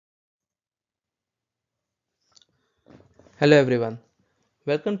Hello everyone,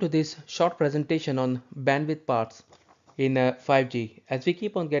 welcome to this short presentation on bandwidth parts in 5G as we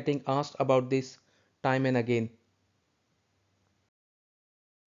keep on getting asked about this time and again.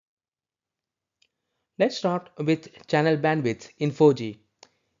 Let's start with channel bandwidth in 4G.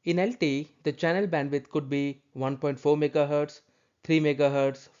 In LTE, the channel bandwidth could be 1.4 MHz, 3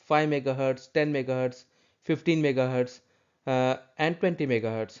 MHz, 5 MHz, 10 MHz, 15 MHz, and 20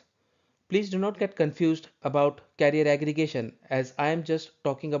 MHz. Please do not get confused about carrier aggregation as I am just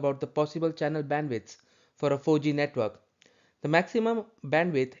talking about the possible channel bandwidths for a 4G network. The maximum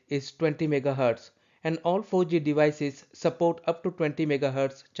bandwidth is 20 MHz and all 4G devices support up to 20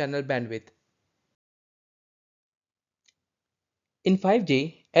 MHz channel bandwidth. In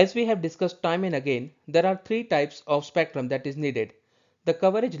 5G, as we have discussed time and again, there are three types of spectrum that is needed. The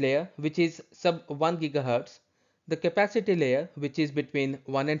coverage layer, which is sub 1 GHz, the capacity layer, which is between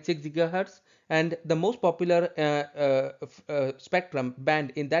 1 and 6 GHz, and the most popular spectrum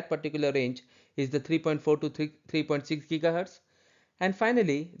band in that particular range is the 3.4 to 3.6 GHz. And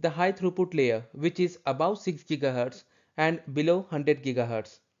finally, the high throughput layer, which is above 6 GHz and below 100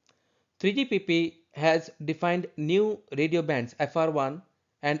 GHz. 3GPP has defined new radio bands FR1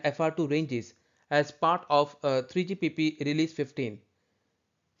 and FR2 ranges as part of 3GPP Release 15.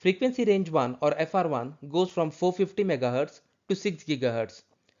 Frequency range 1 or FR1 goes from 450 MHz to 6 GHz.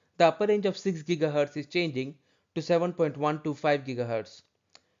 The upper range of 6 GHz is changing to 7.125 GHz.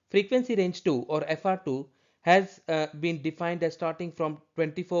 Frequency range 2 or FR2 has been defined as starting from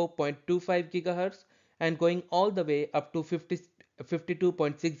 24.25 GHz and going all the way up to 52.6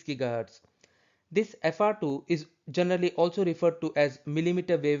 GHz. This FR2 is generally also referred to as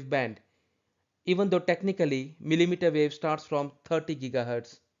millimeter wave band, even though technically millimeter wave starts from 30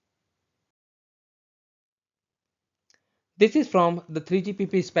 GHz. This is from the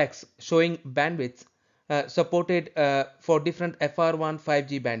 3GPP specs showing bandwidths supported for different FR1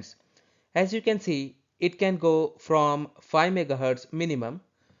 5G bands. As you can see, it can go from 5 MHz minimum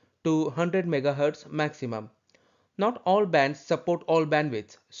to 100 MHz maximum. Not all bands support all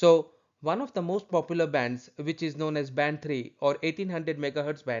bandwidths. So one of the most popular bands, which is known as band 3 or 1800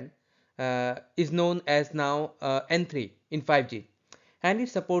 MHz band, is known as now N3 in 5G, and it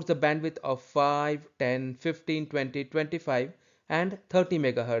supports the bandwidth of 5, 10, 15, 20, 25 and 30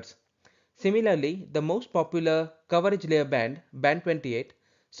 MHz. Similarly, the most popular coverage layer band, band 28,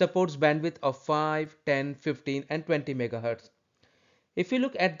 supports bandwidth of 5, 10, 15 and 20 MHz. If you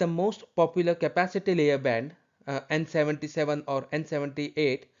look at the most popular capacity layer band, N77 or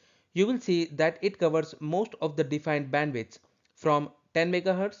N78, you will see that it covers most of the defined bandwidths from 10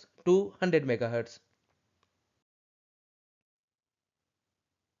 MHz to 100 MHz.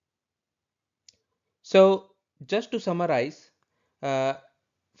 So just to summarize, uh,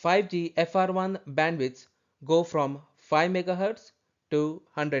 5G FR1 bandwidths go from 5 MHz to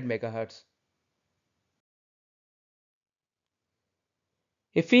 100 MHz.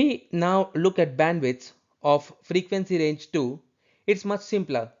 If we now look at bandwidths of frequency range 2, it's much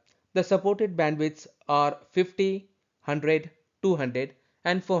simpler. The supported bandwidths are 50, 100, 200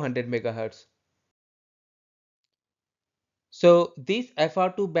 and 400 MHz. So these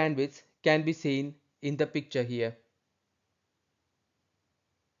FR2 bandwidths can be seen in the picture here.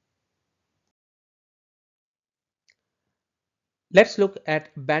 Let's look at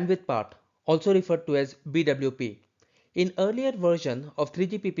bandwidth part, also referred to as BWP. In earlier version of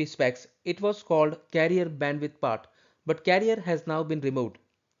 3GPP specs, it was called carrier bandwidth part, but carrier has now been removed.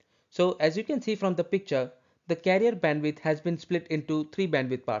 So as you can see from the picture, the carrier bandwidth has been split into three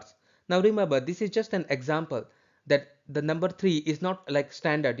bandwidth parts. Now remember, this is just an example that the number 3 is not like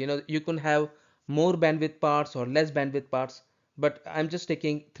standard. You can have more bandwidth parts or less bandwidth parts, but I'm just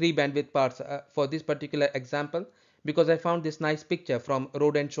taking three bandwidth parts for this particular example because I found this nice picture from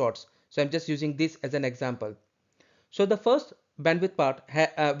Rohde Schwarz. So I'm just using this as an example. So the first bandwidth part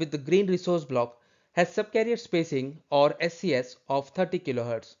with the green resource block has subcarrier spacing or SCS of 30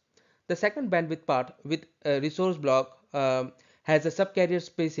 kHz. The second bandwidth part with a resource block has a subcarrier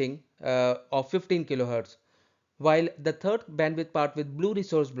spacing of 15 kHz, while the third bandwidth part with blue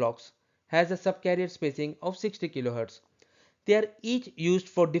resource blocks has a subcarrier spacing of 60 kHz. They are each used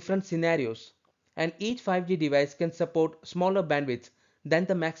for different scenarios, and each 5G device can support smaller bandwidths than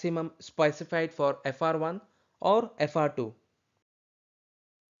the maximum specified for FR1 or FR2.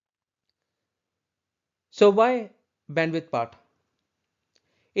 So why bandwidth part?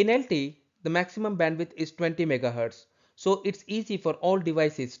 In LTE, the maximum bandwidth is 20 MHz, so it's easy for all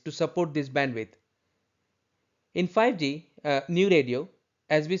devices to support this bandwidth. In 5G new radio,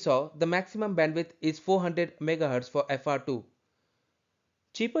 as we saw, the maximum bandwidth is 400 MHz for FR2.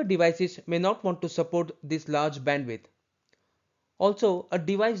 Cheaper devices may not want to support this large bandwidth. Also, a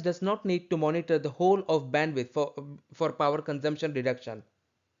device does not need to monitor the whole of bandwidth for power consumption reduction.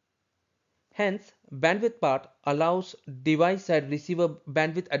 Hence, bandwidth part allows device-side receiver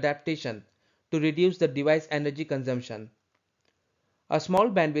bandwidth adaptation to reduce the device energy consumption. A small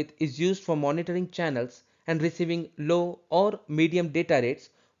bandwidth is used for monitoring channels and receiving low or medium data rates,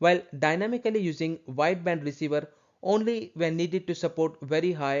 while dynamically using wideband receiver only when needed to support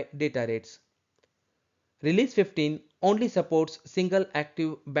very high data rates. Release 15 only supports single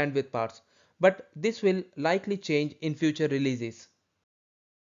active bandwidth parts, but this will likely change in future releases.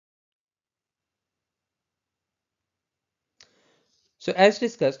 So as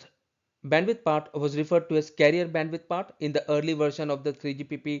discussed, bandwidth part was referred to as carrier bandwidth part in the early version of the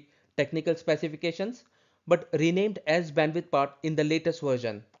 3GPP technical specifications, but renamed as bandwidth part in the latest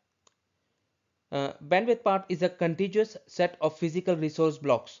version. Bandwidth part is a contiguous set of physical resource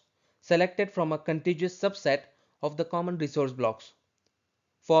blocks selected from a contiguous subset of the common resource blocks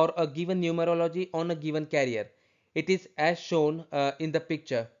for a given numerology on a given carrier. It is as shown in the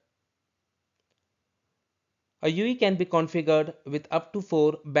picture. A UE can be configured with up to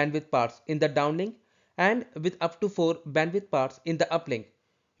 4 bandwidth parts in the downlink and with up to 4 bandwidth parts in the uplink,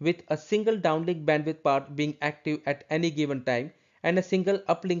 with a single downlink bandwidth part being active at any given time and a single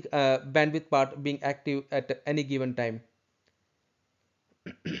uplink bandwidth part being active at any given time.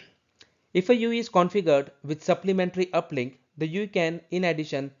 If a UE is configured with supplementary uplink, the UE can in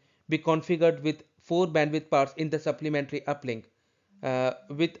addition be configured with 4 bandwidth parts in the supplementary uplink,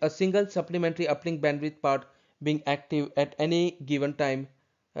 with a single supplementary uplink bandwidth part being active at any given time.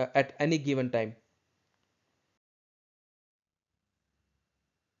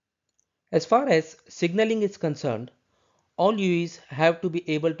 As far as signaling is concerned, all UEs have to be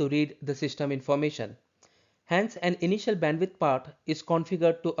able to read the system information. Hence, an initial bandwidth part is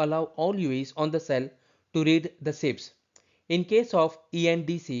configured to allow all UEs on the cell to read the SIBs. In case of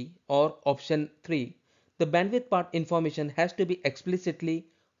ENDC or option 3, the bandwidth part information has to be explicitly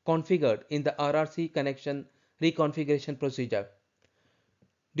configured in the RRC connection reconfiguration procedure.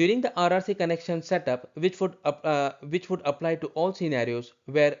 During the RRC connection setup, which would apply to all scenarios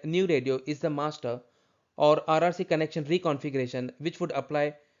where new radio is the master, or RRC connection reconfiguration, which would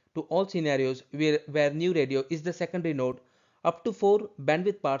apply to all scenarios where new radio is the secondary node, up to 4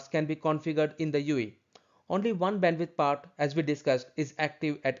 bandwidth parts can be configured in the UE. Only one bandwidth part, as we discussed, is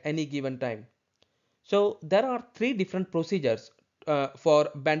active at any given time. So there are 3 different procedures for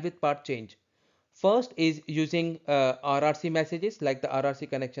bandwidth part change. First is using RRC messages like the RRC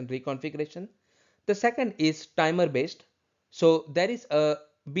connection reconfiguration. The second is timer based. So there is a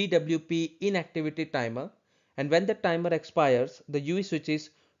BWP inactivity timer, and when the timer expires, the UE switches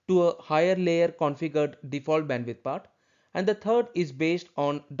to a higher layer configured default bandwidth part. And the third is based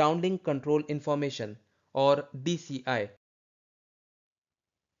on downlink control information or DCI.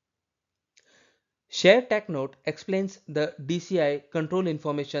 Share tech note explains the DCI control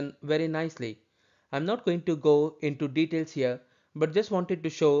information very nicely. I'm not going to go into details here, but just wanted to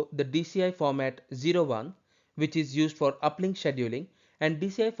show the DCI format 01, which is used for uplink scheduling, and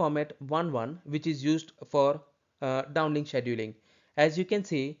DCI format 11, which is used for downlink scheduling. As you can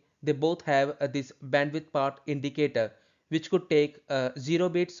see, they both have this bandwidth part indicator, which could take 0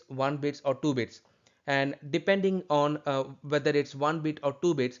 bits, 1 bits or 2 bits, and depending on whether it's 1 bit or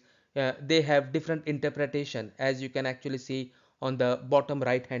 2 bits, they have different interpretation, as you can actually see on the bottom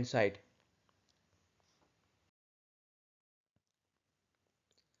right hand side.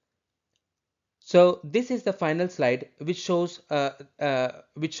 So this is the final slide, which shows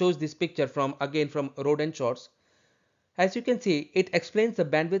this picture from Rohde Schwarz. As you can see, it explains the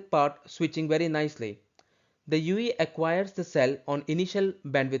bandwidth part switching very nicely. The UE acquires the cell on initial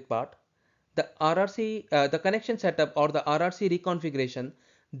bandwidth part. The connection setup or the RRC reconfiguration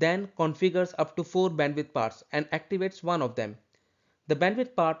then configures up to 4 bandwidth parts and activates one of them. The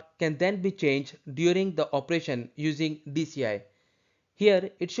bandwidth part can then be changed during the operation using DCI.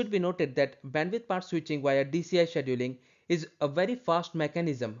 Here, it should be noted that bandwidth part switching via DCI scheduling is a very fast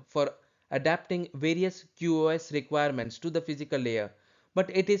mechanism for adapting various QoS requirements to the physical layer,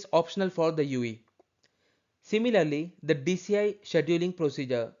 but it is optional for the UE. Similarly, the DCI scheduling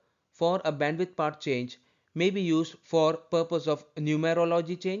procedure for a bandwidth part change may be used for purpose of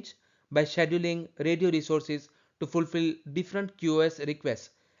numerology change by scheduling radio resources to fulfill different QoS requests.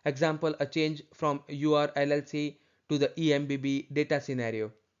 Example, a change from URLLC to the EMBB data scenario.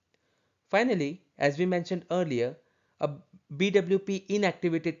 Finally, as we mentioned earlier, a BWP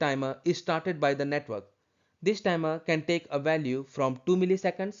inactivity timer is started by the network. This timer can take a value from 2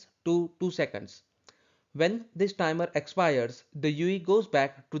 milliseconds to 2 seconds. When this timer expires, the UE goes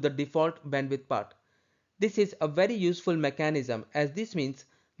back to the default bandwidth part. This is a very useful mechanism as this means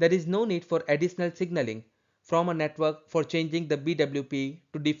there is no need for additional signaling from a network for changing the BWP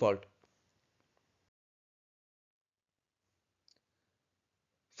to default.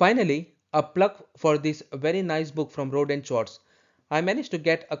 Finally, a plug for this very nice book from Rohde Schwarz. I managed to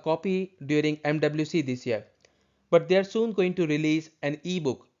get a copy during MWC this year, but they are soon going to release an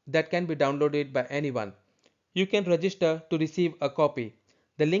ebook that can be downloaded by anyone. You can register to receive a copy.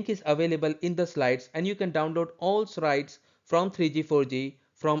 The link is available in the slides and you can download all slides from 3G 4G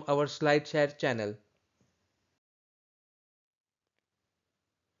from our SlideShare channel.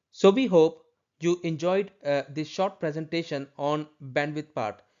 So we hope you enjoyed this short presentation on bandwidth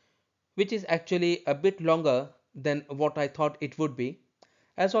part, which is actually a bit longer than what I thought it would be.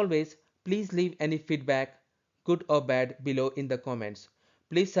 As always, please leave any feedback, good or bad, below in the comments.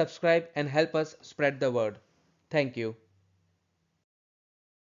 Please subscribe and help us spread the word. Thank you.